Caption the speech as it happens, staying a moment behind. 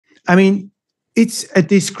I mean, it's a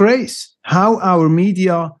disgrace how our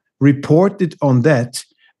media reported on that,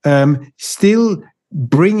 still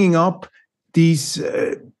bringing up these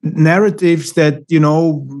narratives that,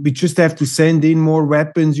 we just have to send in more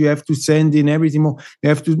weapons, you have to send in everything more, you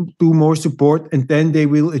have to do more support, and then they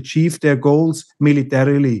will achieve their goals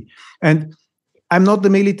militarily. And I'm not the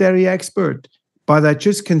military expert, but I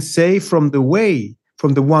just can say from the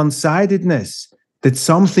one-sidedness, that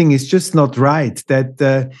something is just not right, that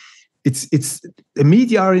the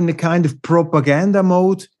media are in a kind of propaganda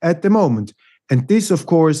mode at the moment. And this, of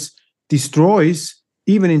course, destroys,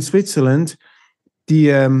 even in Switzerland,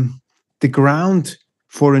 the ground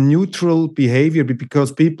for a neutral behavior,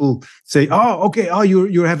 because people say,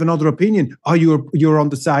 you have another opinion. You're on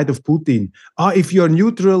the side of Putin. If you're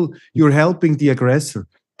neutral, you're helping the aggressor.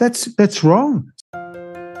 That's wrong.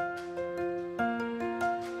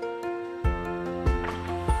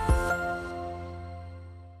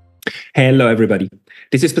 Hello, everybody.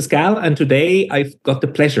 This is Pascal, and today I've got the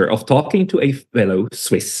pleasure of talking to a fellow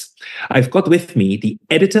Swiss. I've got with me the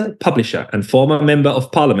editor, publisher, and former member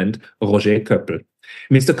of parliament, Roger Köppel.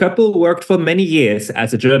 Mr. Köppel worked for many years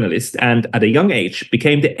as a journalist and at a young age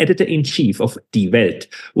became the editor-in-chief of Die Welt,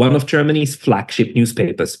 one of Germany's flagship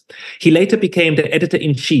newspapers. He later became the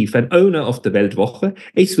editor-in-chief and owner of the Weltwoche,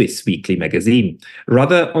 a Swiss weekly magazine,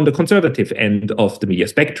 rather on the conservative end of the media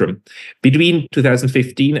spectrum. Between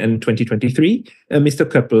 2015 and 2023, Mr.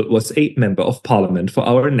 Köppel was a member of parliament for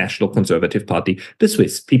our national conservative party, the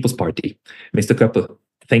Swiss People's Party. Mr. Köppel,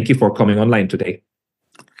 thank you for coming online today.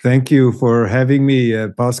 Thank you for having me,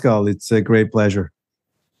 Pascal. It's a great pleasure.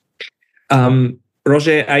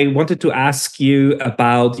 Roger, I wanted to ask you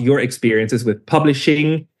about your experiences with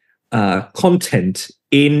publishing content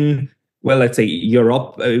in, well, let's say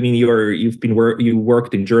Europe. I mean, you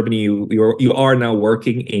worked in Germany. You are now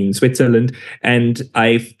working in Switzerland, and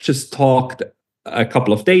I've just talked a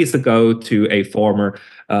couple of days ago to a former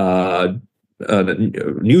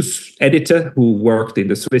news editor who worked in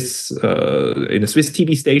the Swiss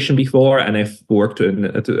TV station before, and I've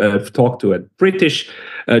talked to a British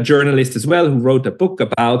journalist as well who wrote a book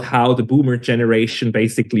about how the boomer generation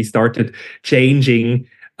basically started changing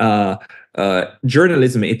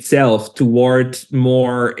journalism itself toward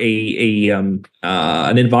more an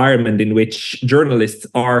environment in which journalists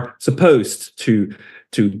are supposed to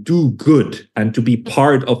do good and to be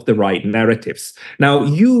part of the right narratives. Now,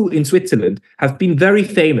 you in Switzerland have been very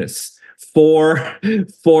famous for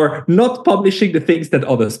not publishing the things that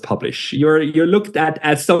others publish. You're looked at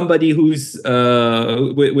as somebody who's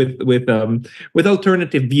with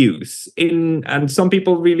alternative views. And some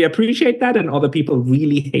people really appreciate that, and other people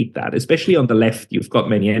really hate that. Especially on the left, you've got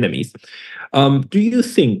many enemies. Do you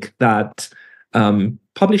think that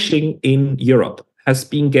publishing in Europe has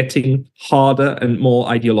been getting harder and more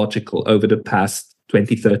ideological over the past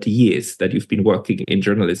 20, 30 years that you've been working in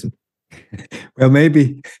journalism? Well,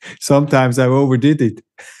 maybe sometimes I overdid it.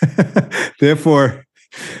 Therefore,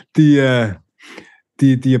 the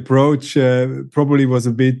approach probably was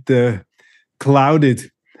a bit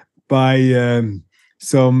clouded by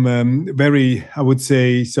some very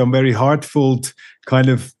heartfelt kind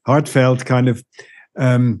of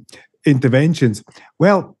interventions.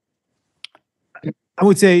 Well, I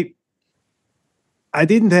would say I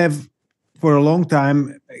didn't have for a long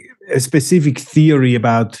time a specific theory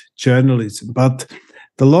about journalism, but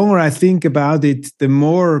the longer I think about it, the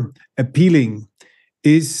more appealing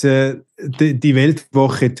is Die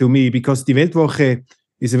Weltwoche to me, because Die Weltwoche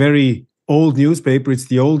is a very old newspaper. It's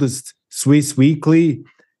the oldest Swiss weekly. It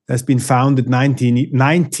has been founded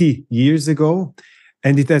 90 years ago,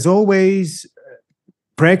 and it has always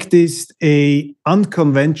practiced a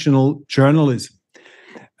unconventional journalism.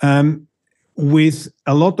 With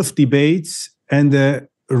a lot of debates and a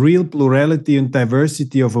real plurality and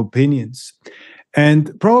diversity of opinions.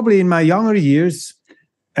 And probably in my younger years,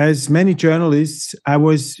 as many journalists, I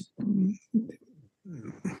was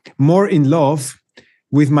more in love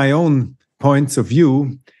with my own points of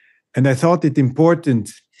view. And I thought it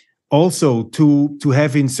important also to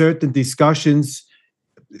have in certain discussions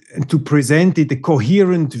and to present it a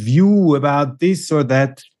coherent view about this or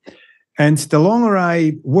that. And the longer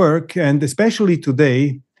I work, and especially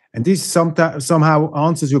today, and this somehow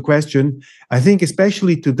answers your question, I think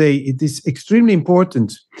especially today, it is extremely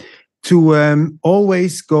important to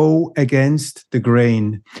always go against the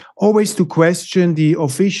grain, always to question the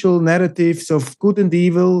official narratives of good and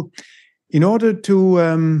evil in order to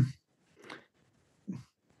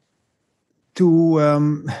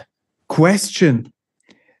question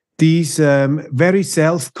these very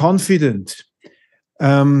self-confident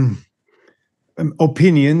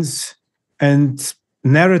opinions and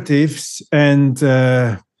narratives and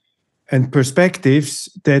perspectives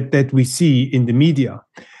that we see in the media.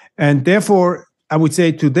 And therefore, I would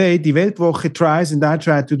say today, the Weltwoche tries, and I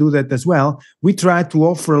try to do that as well. We try to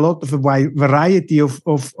offer a lot of a variety of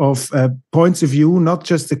points of view, not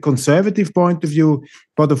just the conservative point of view,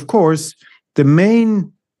 but of course, the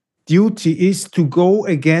main duty is to go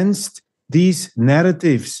against these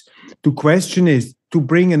narratives, to question it, to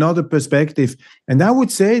bring another perspective. And I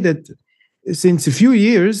would say that since a few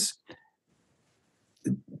years,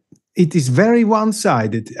 it is very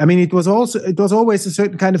one-sided. I mean, it was always a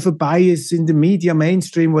certain kind of a bias in the media,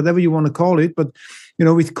 mainstream, whatever you want to call it. But,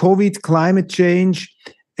 with COVID, climate change,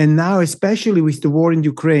 and now especially with the war in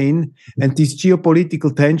Ukraine and these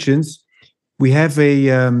geopolitical tensions, we have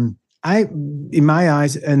in my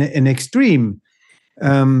eyes, an extreme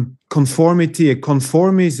conformity, a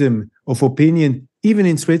conformism of opinion, even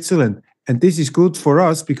in Switzerland. And this is good for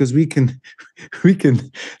us because we can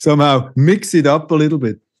somehow mix it up a little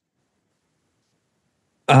bit.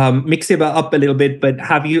 Mix it up a little bit, but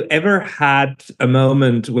have you ever had a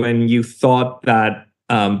moment when you thought that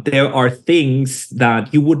there are things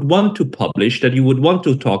that you would want to publish, that you would want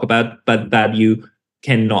to talk about, but that you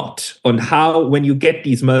cannot? On how, when you get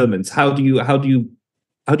these moments, how do you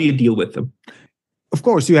deal with them? Of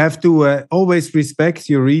course, you have to always respect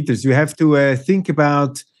your readers. You have to think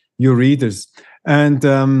about your readers, and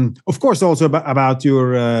of course also about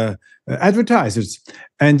your advertisers.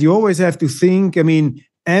 And you always have to think, I mean,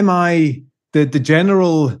 am I the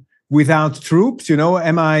general without troops?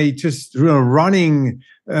 Am I just running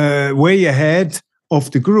way ahead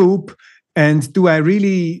of the group? And do I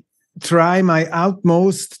really try my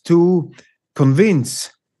utmost to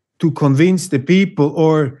convince the people,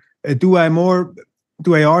 or do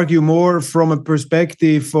I argue more from a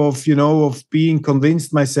perspective of being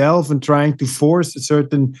convinced myself and trying to force a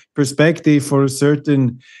certain perspective or a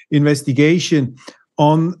certain investigation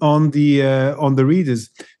on the readers?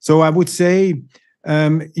 So I would say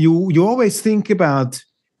you always think about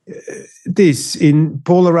this in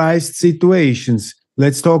polarized situations.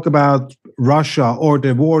 Let's talk about Russia or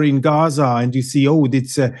the war in Gaza, and you see,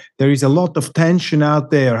 there is a lot of tension out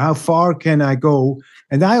there. How far can I go?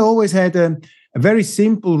 And I always had a very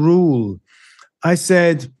simple rule. I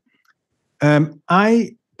said,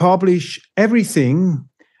 I publish everything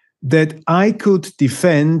that I could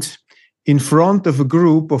defend in front of a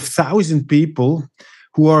group of 1,000 people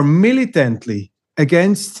who are militantly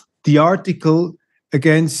against the article,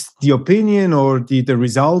 against the opinion or the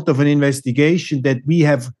result of an investigation that we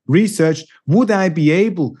have researched. Would I be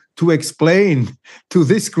able to explain to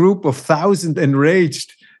this group of 1,000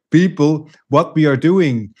 enraged people what we are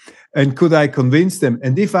doing? And could I convince them?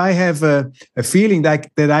 And if I have a feeling that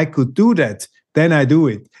I could do that, then I do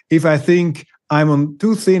it. If I think I'm on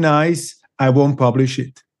too thin ice, I won't publish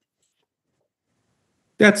it.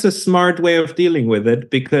 That's a smart way of dealing with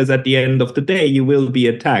it, because at the end of the day, you will be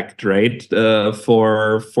attacked, right?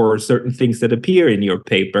 For certain things that appear in your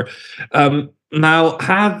paper. Now,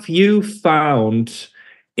 have you found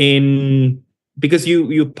because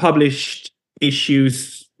you published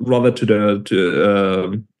issues rather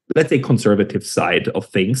to let's say conservative side of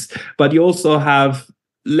things, but you also have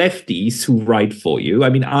lefties who write for you. I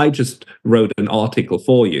mean, I just wrote an article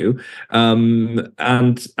for you,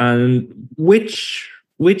 and which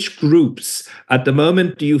groups at the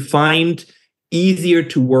moment do you find easier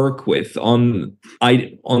to work with on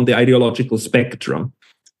the ideological spectrum?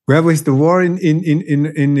 Well, with the war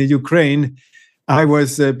in Ukraine, I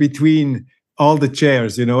was between all the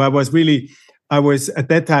chairs. I was at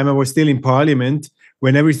that time, I was still in parliament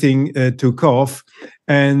when everything took off.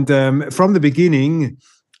 And from the beginning,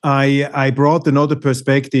 I brought another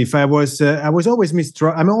perspective. I'm always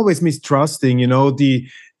mistrusting,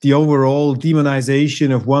 the overall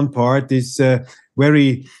demonization of one part is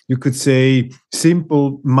very, you could say,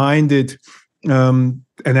 simple-minded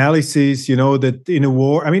analysis, that in a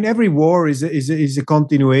war, I mean, every war is a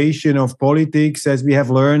continuation of politics, as we have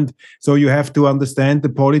learned. So you have to understand the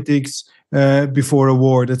politics before a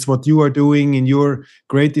war. That's what you are doing in your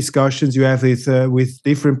great discussions you have with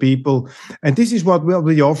different people. And this is what will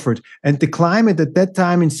be offered. And the climate at that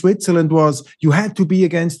time in Switzerland was, you had to be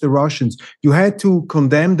against the Russians. You had to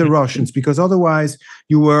condemn the Russians, because otherwise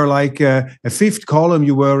you were like a fifth column.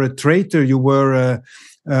 You were a traitor. You were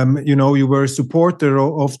you were a supporter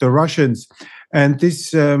of the Russians. And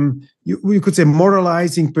this, you could say,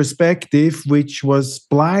 moralizing perspective, which was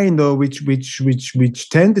blind, or which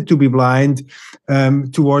tended to be blind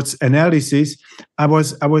towards analysis. I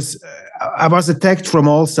was attacked from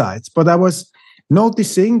all sides. But I was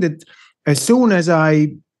noticing that as soon as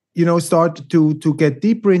I started to get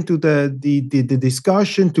deeper into the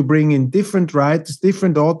discussion, to bring in different writers,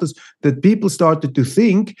 different authors, that people started to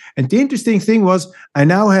think. And the interesting thing was, I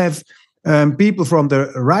now have people from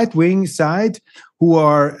the right-wing side who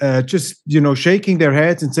are just shaking their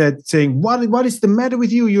heads and saying, what is the matter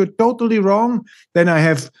with you? You're totally wrong. Then I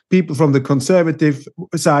have people from the conservative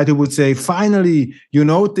side who would say, finally, you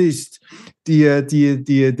noticed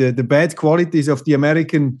the bad qualities of the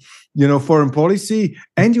American foreign policy.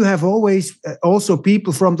 And you have always also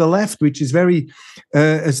people from the left, which is very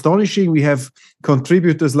astonishing. We have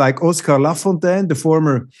contributors like Oscar Lafontaine, the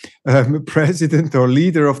former president or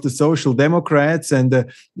leader of the Social Democrats, and the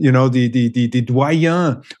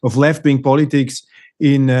doyen of left-wing politics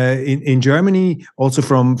in Germany, also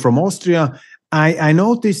from Austria. I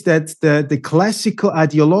noticed that the classical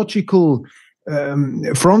ideological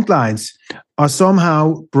front lines are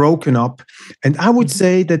somehow broken up. And I would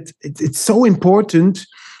say that it's so important,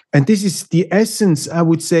 and this is the essence, I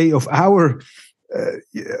would say, of our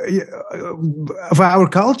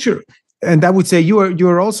culture. And I would say you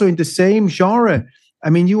are also in the same genre.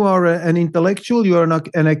 I mean, you are an intellectual, you are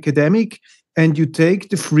an academic, and you take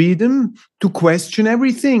the freedom to question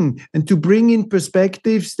everything and to bring in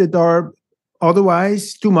perspectives that are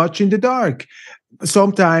otherwise too much in the dark.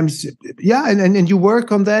 Sometimes, and you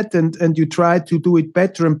work on that, and you try to do it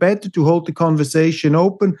better and better, to hold the conversation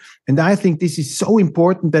open. And I think this is so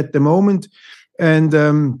important at the moment. And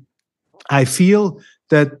I feel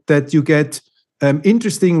that you get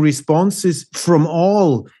interesting responses from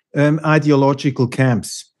all ideological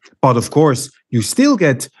camps. But of course, you still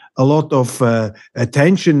get a lot of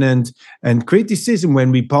attention and criticism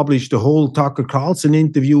when we publish the whole Tucker Carlson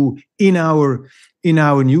interview in our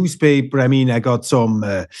newspaper. I mean, I got some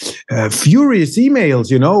furious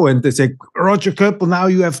emails, and they say, Roger Köppel, now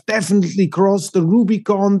you have definitely crossed the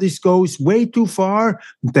Rubicon. This goes way too far.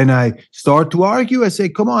 And then I start to argue. I say,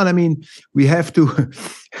 come on, I mean, we have to,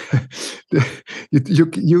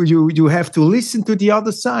 you have to listen to the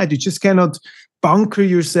other side. You just cannot bunker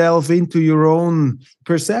yourself into your own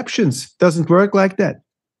perceptions. Doesn't work like that.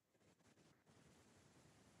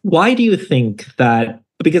 Why do you think that?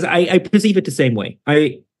 Because I perceive it the same way.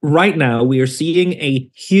 Right now we are seeing a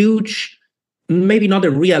huge, maybe not a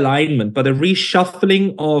realignment, but a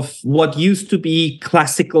reshuffling of what used to be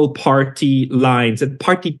classical party lines and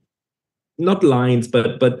not lines,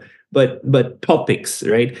 but topics,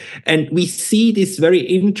 right? And we see this very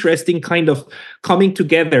interesting kind of coming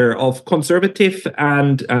together of conservative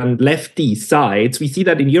and lefty sides. We see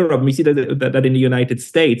that in Europe. We see that in the United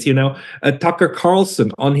States. Tucker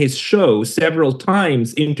Carlson on his show several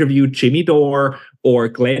times interviewed Jimmy Dore or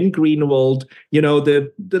Glenn Greenwald.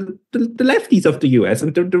 The lefties of the US,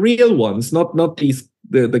 and the real ones, not these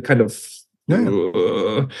the kind of.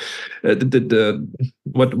 What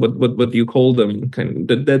do you call them?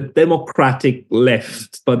 Kind of the democratic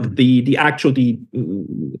left, but the actual the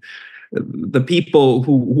people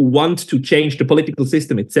who want to change the political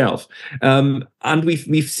system itself, and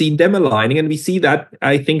we've seen them aligning, and we see that,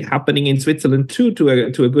 I think, happening in Switzerland too, to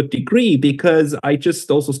a good degree, because I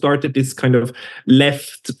just also started this kind of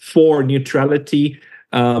left for neutrality.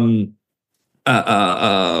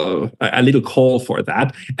 A little call for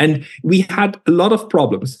that, and we had a lot of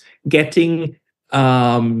problems getting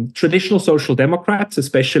traditional social democrats,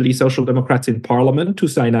 especially social democrats in parliament, to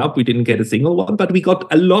sign up. We didn't get a single one, but we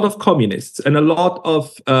got a lot of communists and a lot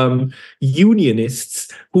of unionists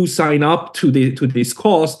who sign up to this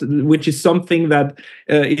cause, which is something that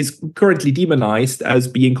is currently demonized as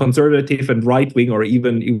being conservative and right-wing, or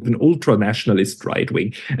even ultra-nationalist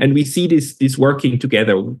right-wing. And we see this working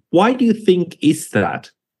together. Why do you think is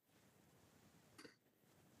that?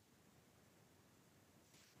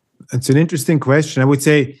 It's an interesting question. I would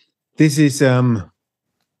say this is a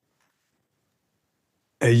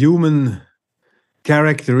human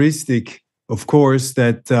characteristic, of course,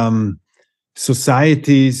 that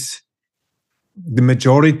societies, the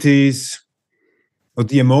majorities, or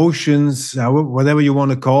the emotions, whatever you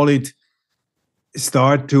want to call it,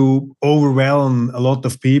 start to overwhelm a lot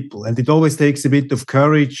of people. And it always takes a bit of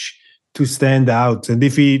courage to stand out. And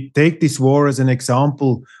if we take this war as an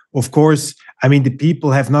example, of course, I mean, the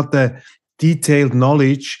people have not the detailed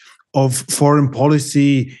knowledge of foreign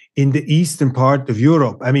policy in the eastern part of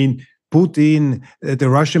Europe. I mean, Putin, the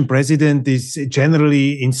Russian president, is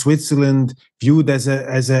generally in Switzerland viewed as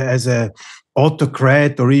a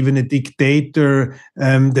autocrat or even a dictator.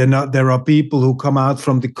 There are people who come out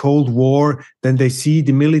from the Cold War, then they see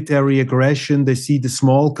the military aggression, they see the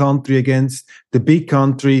small country against the big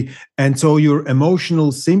country, and so your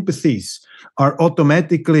emotional sympathies are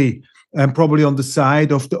automatically probably on the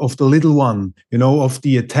side of the little one, of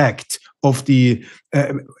the attacked, of the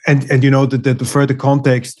and the further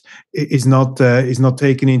context is not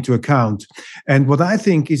taken into account. And what I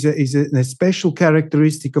think is a special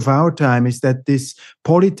characteristic of our time is that this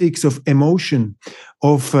politics of emotion,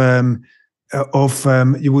 of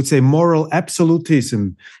you would say moral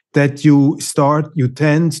absolutism, that you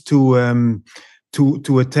tend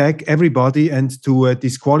to attack everybody and to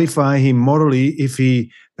disqualify him morally if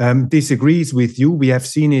he disagrees with you. We have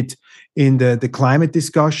seen it in the climate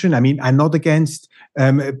discussion. I mean, I'm not against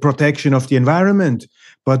protection of the environment,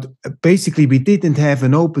 but basically we didn't have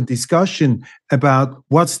an open discussion about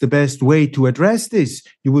what's the best way to address this.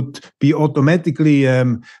 You would be automatically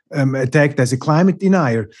attacked as a climate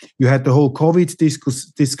denier. You had the whole COVID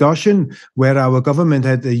discussion where our government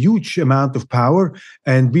had a huge amount of power,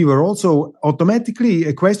 and we were also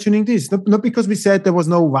automatically questioning this, not because we said there was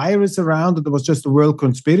no virus around or there was just a world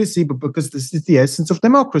conspiracy, but because this is the essence of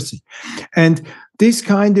democracy. And this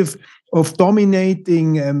kind of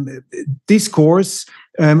dominating discourse,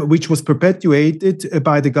 which was perpetuated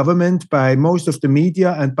by the government, by most of the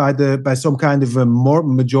media, and by some kind of a more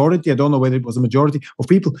majority. I don't know whether it was a majority of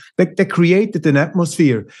people that created an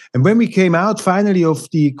atmosphere. And when we came out finally of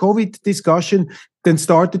the COVID discussion, then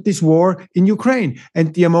started this war in Ukraine,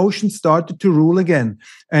 and the emotions started to rule again.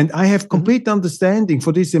 And I have complete understanding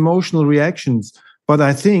for these emotional reactions. But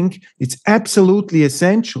I think it's absolutely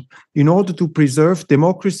essential in order to preserve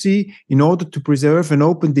democracy, in order to preserve an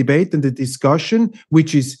open debate and a discussion,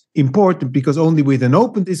 which is important because only with an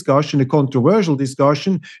open discussion, a controversial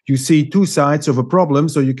discussion, you see two sides of a problem,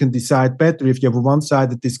 so you can decide better. If you have a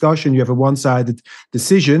one-sided discussion, you have a one-sided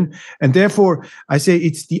decision. And therefore, I say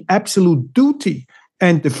it's the absolute duty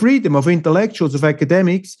and the freedom of intellectuals, of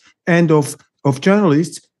academics, and of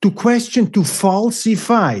journalists to question, to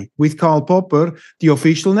falsify, with Karl Popper, the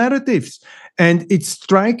official narratives. And it's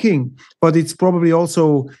striking, but it's probably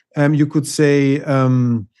also, you could say,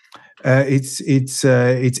 it's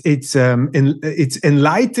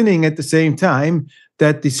enlightening at the same time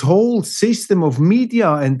that this whole system of media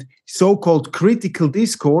and so-called critical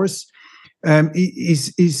discourse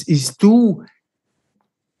is too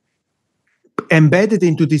embedded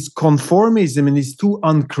into this conformism and is too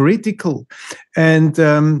uncritical, and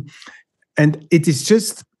it is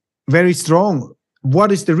just very strong.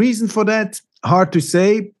 What is the reason for that? Hard to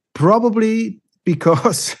say. Probably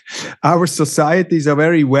because our societies are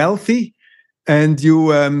very wealthy, and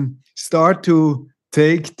you start to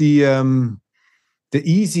take the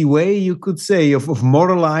easy way, you could say, of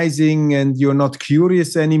moralizing, and you're not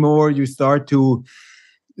curious anymore. You start to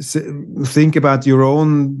think about your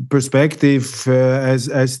own perspective as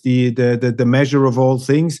the measure of all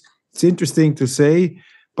things. It's interesting to say,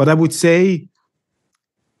 but I would say,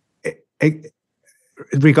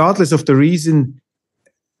 regardless of the reason,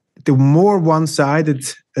 the more one-sided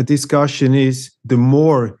a discussion is, the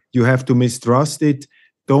more you have to mistrust it.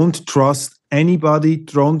 Don't trust anybody,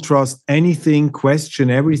 don't trust anything, question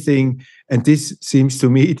everything, and this seems to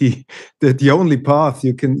me the only path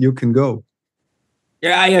you can go.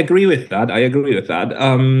 Yeah, I agree with that.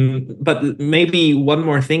 But maybe one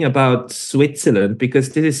more thing about Switzerland, because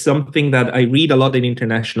this is something that I read a lot in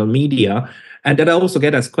international media, and that I also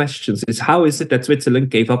get as questions, is how is it that Switzerland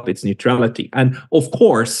gave up its neutrality? And of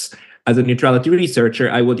course, as a neutrality researcher,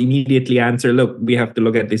 I would immediately answer, look, we have to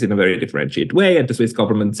look at this in a very differentiated way. And the Swiss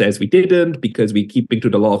government says we didn't because we're keeping to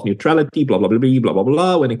the law of neutrality, blah, blah, blah, blah, blah,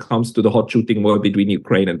 blah, when it comes to the hot shooting war between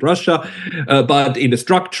Ukraine and Russia. But in the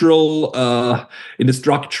structural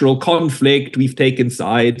conflict, we've taken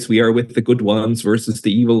sides. We are with the good ones versus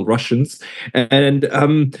the evil Russians. And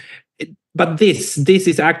but this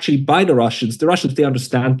is actually by the Russians. The Russians, they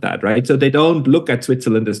understand that, right? So they don't look at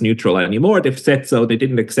Switzerland as neutral anymore. They've said so. They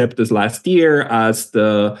didn't accept us last year as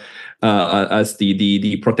the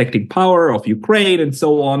protecting power of Ukraine and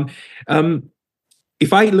so on.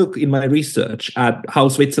 If I look in my research at how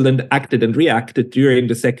Switzerland acted and reacted during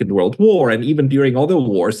the Second World War and even during other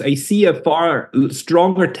wars, I see a far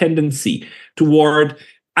stronger tendency toward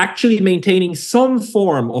actually maintaining some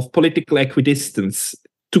form of political equidistance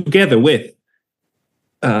together with,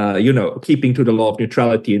 keeping to the law of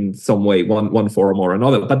neutrality in some way, one form or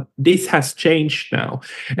another. But this has changed now.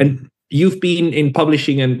 And you've been in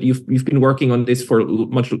publishing and you've been working on this for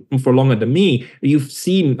longer than me. You've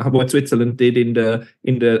seen what Switzerland did in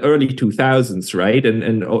the early 2000s, right?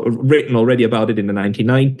 And written already about it in the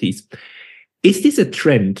 1990s. Is this a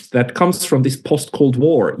trend that comes from this post-Cold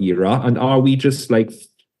War era? And are we just like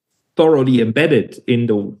thoroughly embedded in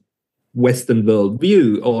the Western world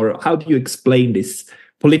view, or how do you explain this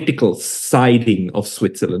political siding of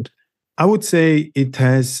Switzerland? I would say it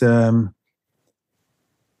has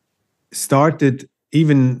started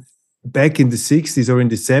even back in the 60s or in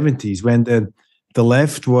the 70s when the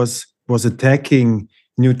left was attacking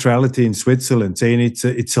neutrality in Switzerland, saying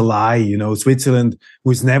it's a lie. Switzerland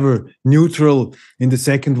was never neutral in the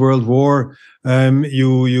Second World War.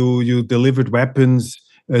 You delivered weapons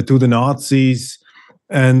to the Nazis.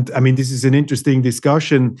 And I mean, this is an interesting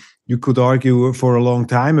discussion. You could argue for a long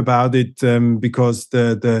time about it because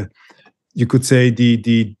you could say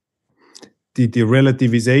the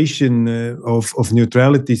relativization of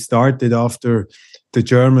neutrality started after the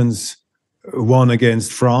Germans won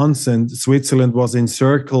against France, and Switzerland was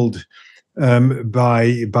encircled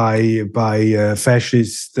by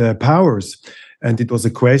fascist powers, and it was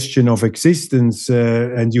a question of existence,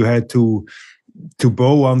 and you had to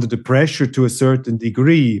bow under the pressure to a certain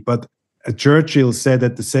degree. But Churchill said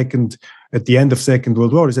at the end of Second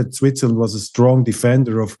World War, is that Switzerland was a strong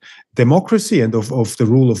defender of democracy and of the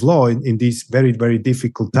rule of law in these very, very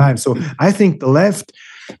difficult times. So I think the left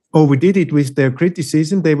overdid it with their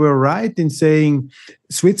criticism. They were right in saying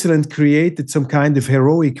Switzerland created some kind of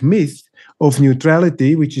heroic myth of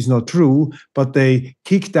neutrality, which is not true, but they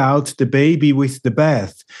kicked out the baby with the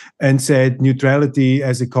bath and said neutrality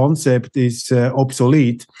as a concept is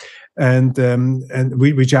obsolete, and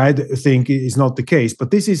which I think is not the case.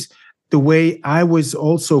 But this is the way I was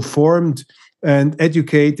also formed and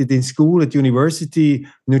educated in school, at university.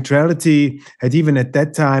 Neutrality had even at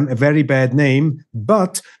that time a very bad name,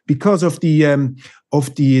 but because of the end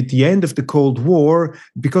of the Cold War,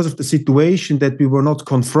 because of the situation that we were not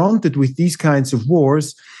confronted with these kinds of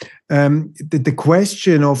wars, the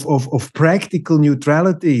question of practical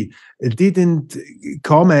neutrality didn't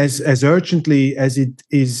come as urgently as it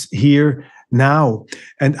is here now.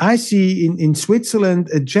 And I see in Switzerland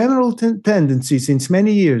a general tendency since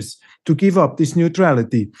many years to give up this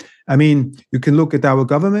neutrality. I mean, you can look at our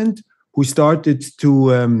government, who started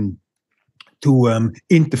to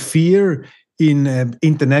interfere in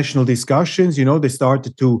international discussions. They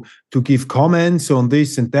started to give comments on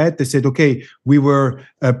this and that. They said, okay, we were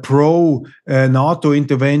pro NATO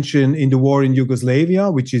intervention in the war in Yugoslavia,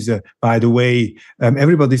 which is, by the way,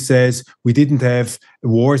 everybody says we didn't have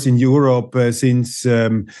wars in Europe since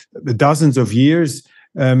dozens of years.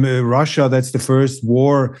 Russia, that's the first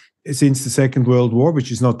war since the Second World War,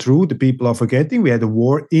 which is not true. The people are forgetting. We had a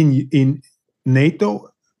war in NATO.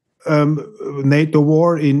 NATO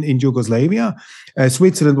war in Yugoslavia.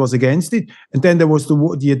 Switzerland was against it, and then there was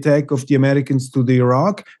the attack of the Americans to the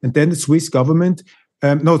Iraq, and then the Swiss government.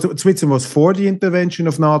 Switzerland was for the intervention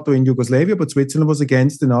of NATO in Yugoslavia, but Switzerland was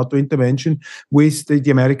against the NATO intervention with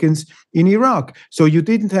the Americans in Iraq. So you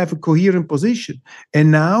didn't have a coherent position. And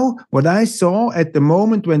now, what I saw at the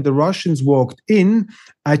moment when the Russians walked in,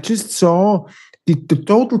 I just saw the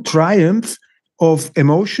total triumph of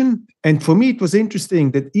emotion. And for me, it was interesting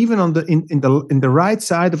that even on in the right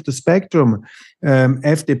side of the spectrum,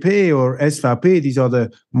 FDP or SVP, these are the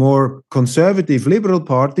more conservative liberal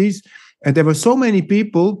parties, and there were so many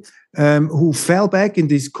people who fell back in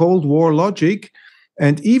this Cold War logic,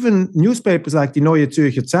 and even newspapers like the Neue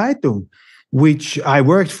Zürcher Zeitung, which I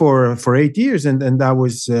worked for 8 years, and I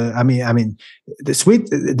was, the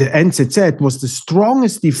NZZ was the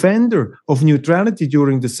strongest defender of neutrality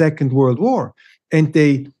during the Second World War, and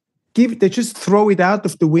they just throw it out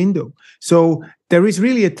of the window. So there is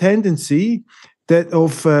really a tendency that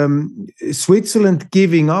of Switzerland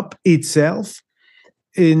giving up itself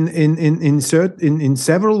in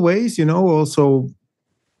several ways, also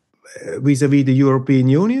vis-a-vis the European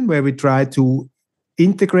Union, where we try to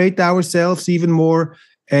integrate ourselves even more,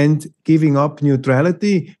 and giving up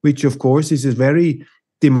neutrality, which of course is a very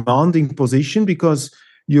demanding position, because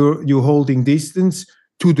you're holding distance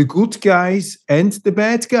to the good guys and the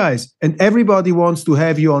bad guys, and everybody wants to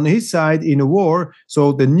have you on his side in a war.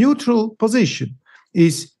 So the neutral position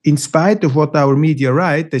is, in spite of what our media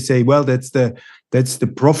write, they say, well, that's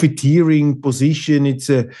the profiteering position. It's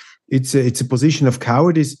a position of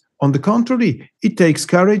cowardice. On the contrary, it takes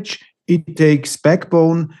courage, it takes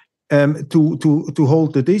backbone to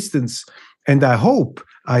hold the distance. And I hope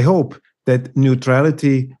that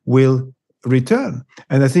neutrality will return.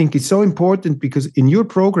 And I think it's so important, because in your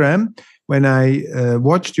program, when I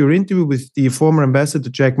watched your interview with the former ambassador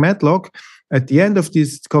Jack Matlock, at the end of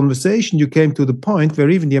this conversation, you came to the point where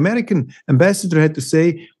even the American ambassador had to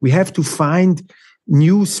say, we have to find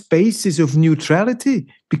new spaces of neutrality,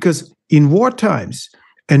 because in war times,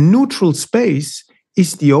 a neutral space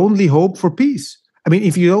is the only hope for peace. I mean,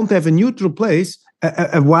 if you don't have a neutral place,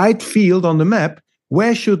 a white field on the map,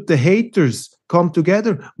 where should the haters come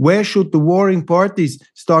together? Where should the warring parties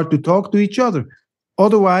start to talk to each other?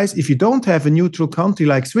 Otherwise, if you don't have a neutral country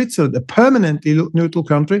like Switzerland, a permanently neutral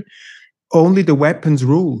country, only the weapons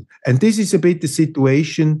rule. And this is a bit the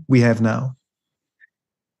situation we have now.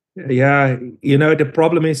 Yeah, the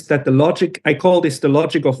problem is that the logic, I call this the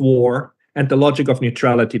logic of war and the logic of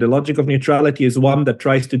neutrality. The logic of neutrality is one that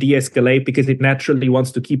tries to de-escalate because it naturally wants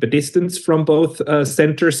to keep a distance from both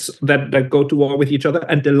centers that go to war with each other.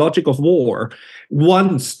 And the logic of war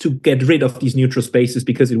wants to get rid of these neutral spaces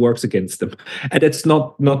because it works against them. And it's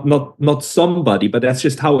not somebody, but that's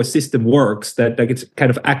just how a system works, that it's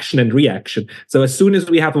kind of action and reaction. So as soon as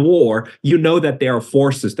we have a war, that there are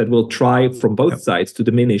forces that will try from both sides to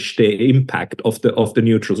diminish the impact of the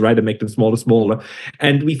neutrals, right, and make them smaller.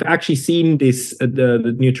 And we've actually seen this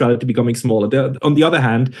the neutrality becoming smaller. On the other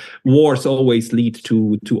hand, wars always lead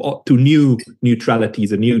to new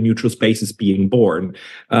neutralities and new neutral spaces being born.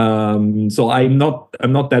 So I'm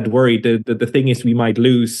not that worried. The thing is, we might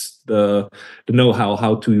lose the know-how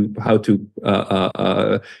how to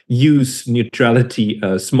use neutrality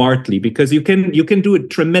smartly, because you can do a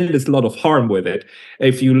tremendous lot of harm with it.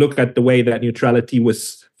 If you look at the way that neutrality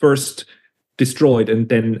was first destroyed and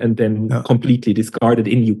then completely discarded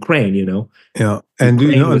in Ukraine, Yeah, and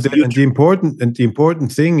the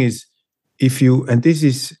important thing is, if you, and this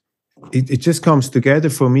is, it just comes together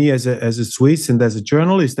for me as a Swiss and as a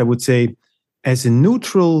journalist, I would say, as a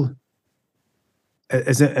neutral,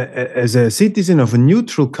 as a citizen of a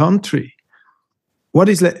neutral country, what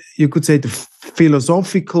is, you could say, the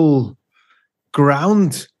philosophical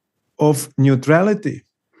ground of neutrality?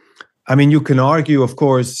 I mean, you can argue, of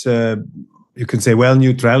course. You can say, well,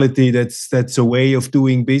 neutrality, that's a way of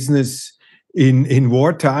doing business in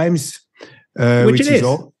war times, which it is.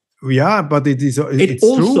 Yeah, but it's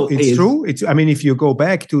true. It's true. I mean, if you go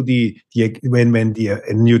back to when the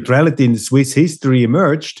neutrality in Swiss history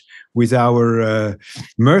emerged with our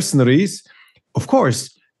mercenaries, of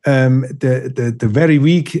course, the very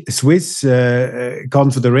weak Swiss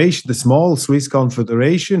confederation, the small Swiss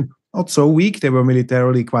confederation, not so weak. They were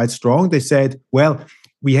militarily quite strong. They said, well,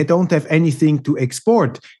 we don't have anything to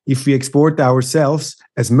export. If we export ourselves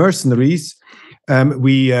as mercenaries,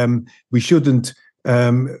 we shouldn't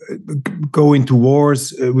go into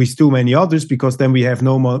wars with too many others, because then we have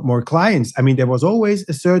no more clients. I mean, there was always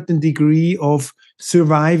a certain degree of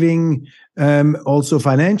surviving, also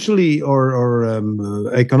financially or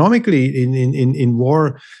economically in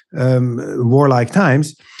warlike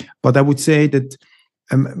times. But I would say that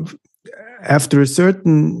after a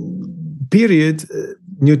certain period,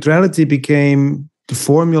 neutrality became the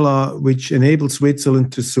formula which enabled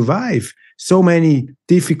Switzerland to survive so many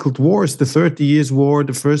difficult wars, the 30 Years' War,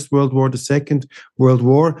 the First World War, the Second World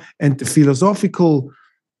War. And the philosophical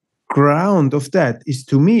ground of that is,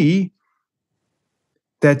 to me,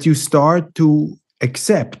 that you start to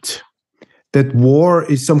accept that war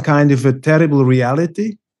is some kind of a terrible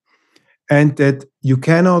reality, and that you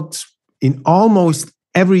cannot, in almost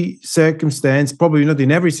every circumstance, probably not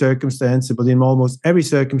in every circumstance, but in almost every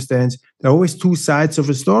circumstance, there are always two sides of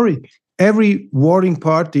a story. Every warring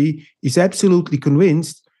party is absolutely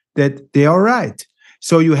convinced that they are right.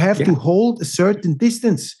 So you have to hold a certain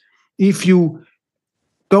distance. If you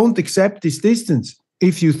don't accept this distance,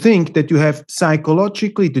 if you think that you have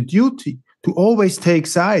psychologically the duty to always take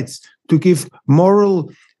sides, to give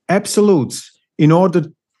moral absolutes in order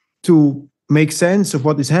to make sense of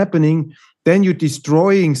what is happening, then you're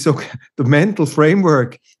destroying the mental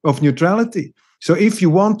framework of neutrality. So if you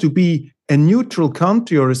want to be a neutral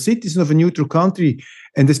country or a citizen of a neutral country,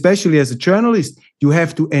 and especially as a journalist, you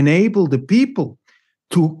have to enable the people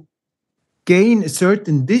to gain a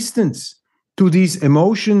certain distance to these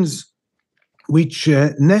emotions which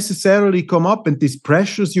necessarily come up, and these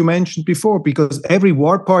pressures you mentioned before, because every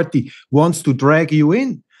war party wants to drag you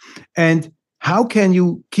in. And how can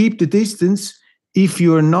you keep the distance if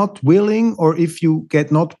you're not willing, or if you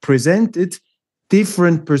get not presented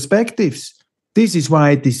different perspectives? This is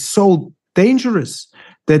why it is so dangerous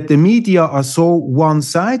that the media are so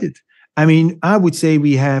one-sided. I mean, I would say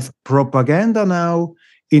we have propaganda now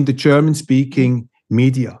in the German-speaking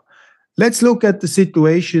media. Let's look at the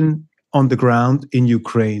situation on the ground in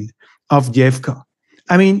Ukraine, Avdiivka.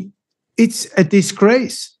 I mean, it's a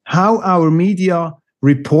disgrace how our media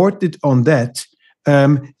reported on that,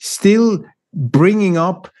 still bringing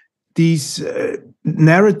up these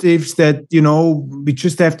narratives that, we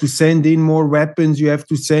just have to send in more weapons, you have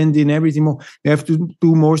to send in everything more, you have to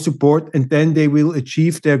do more support, and then they will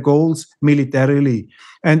achieve their goals militarily.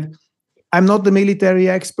 And I'm not the military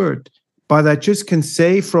expert, but I just can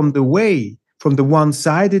say from the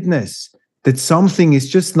one-sidedness, that something is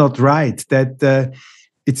just not right, that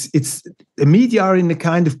the media are in a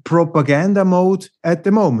kind of propaganda mode at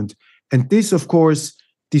the moment. And this, of course,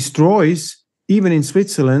 destroys, even in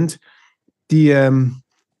Switzerland,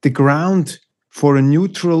 the ground for a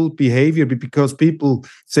neutral behavior, because people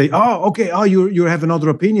say, "Oh, okay, you have another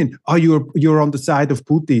opinion. You're on the side of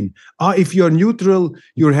Putin. If you're neutral,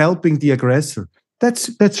 you're helping the aggressor."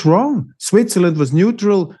 That's wrong. Switzerland was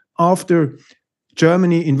neutral after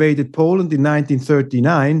Germany invaded Poland in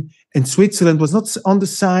 1939, and Switzerland was not on the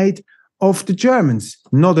side of the Germans,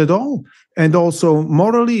 not at all. And also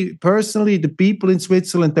morally, personally, the people in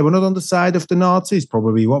Switzerland, they were not on the side of the Nazis.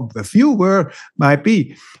 Probably a few might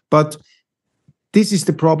be, but this is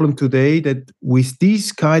the problem today, that with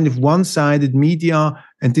these kind of one-sided media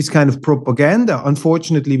and this kind of propaganda,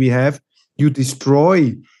 unfortunately, you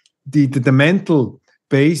destroy the mental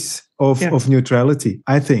base of neutrality,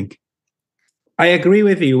 I think. I agree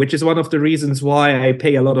with you, which is one of the reasons why I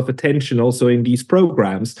pay a lot of attention also in these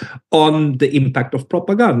programs on the impact of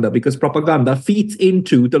propaganda, because propaganda feeds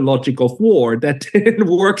into the logic of war that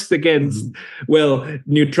works against, well,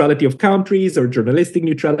 neutrality of countries or journalistic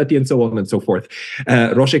neutrality and so on and so forth.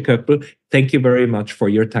 Roger Köppel, thank you very much for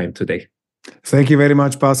your time today. Thank you very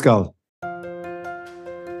much, Pascal.